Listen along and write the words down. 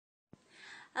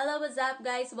Hello, what's up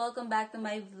guys? Welcome back to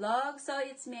my vlog. So,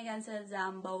 it's me again, Cel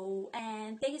Jambo.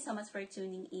 And thank you so much for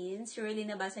tuning in. Surely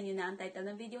nabasa nyo na ang title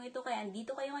ng video ito, kaya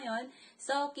andito kayo ngayon.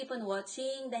 So, keep on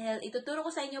watching dahil ituturo ko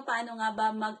sa inyo paano nga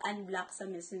ba mag-unblock sa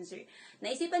Messenger.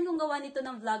 Naisipan kong gawa nito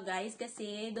ng vlog guys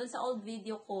kasi doon sa old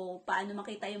video ko, paano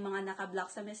makita yung mga naka-block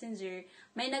sa Messenger,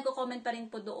 may nagko-comment pa rin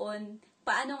po doon,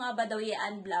 paano nga ba daw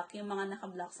i-unblock yung mga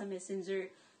naka-block sa Messenger.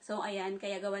 So, ayan,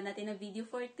 kaya gawa natin ng video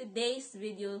for today's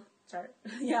video.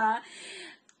 Yeah.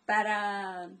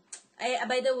 Para,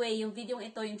 by the way, yung video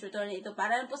ito, yung tutorial ito,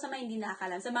 para po sa mga hindi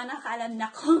nakakalam. Sa mga nakakalam na,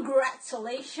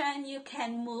 congratulations! You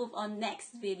can move on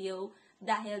next video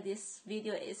dahil this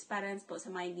video is para po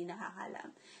sa mga hindi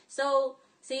nakakalam. So,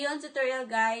 see you on tutorial,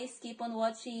 guys. Keep on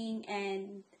watching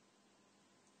and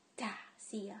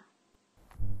see ya.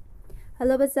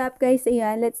 Hello, what's up guys?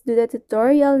 Ayan, let's do the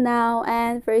tutorial now.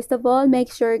 And first of all, make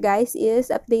sure guys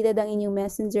is updated ang inyong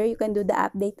Messenger. You can do the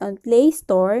update on Play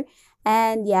Store.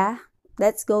 And yeah,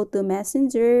 let's go to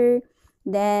Messenger.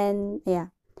 Then,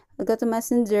 yeah, I'll go to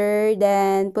Messenger.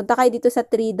 Then, punta kayo dito sa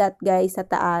 3 dot guys sa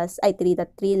taas. Ay, 3 dot,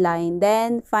 3 line.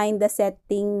 Then, find the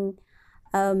setting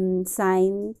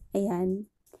sign. Ayan.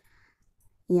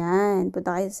 Yan,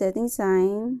 punta kayo sa setting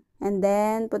sign. And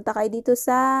then, punta kayo dito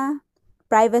sa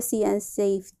privacy and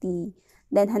safety.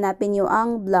 Then, hanapin nyo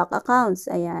ang block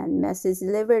accounts. Ayan. Message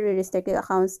delivery, restricted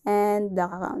accounts, and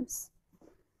block accounts.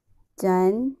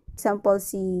 Diyan. Example,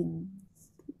 si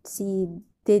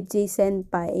DJ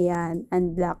Senpai. Ayan.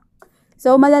 Unblock.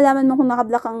 So, malalaman mo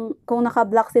kung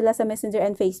naka-block sila sa Messenger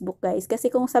and Facebook, guys. Kasi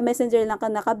kung sa Messenger lang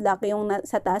ka naka-block, yung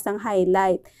sa taas ang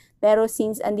highlight. Pero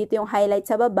since andito yung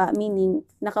highlight sa baba, meaning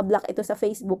naka-block ito sa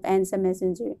Facebook and sa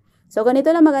Messenger. So,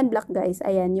 ganito lang mag-unblock, guys.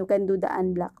 Ayan, you can do the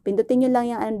unblock. Pindutin nyo lang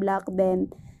yung unblock,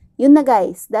 then, yun na,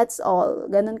 guys. That's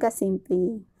all. Ganun ka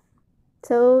simple.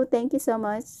 So, thank you so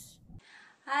much.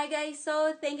 Hi guys!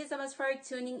 So, thank you so much for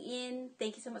tuning in.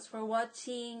 Thank you so much for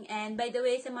watching. And by the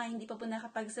way, sa mga hindi pa po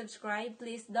nakapag-subscribe,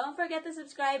 please don't forget to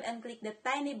subscribe and click the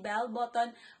tiny bell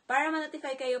button para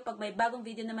ma-notify kayo pag may bagong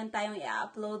video naman tayong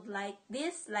i-upload like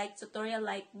this, like tutorial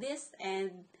like this,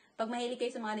 and pag mahilig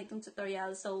kayo sa mga ganitong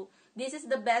tutorial. So, this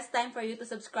is the best time for you to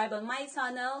subscribe on my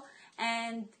channel.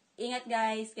 And, ingat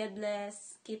guys. God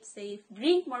bless. Keep safe.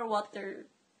 Drink more water.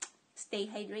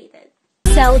 Stay hydrated.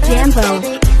 Cel Jambo.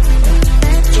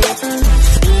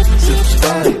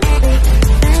 Subscribe.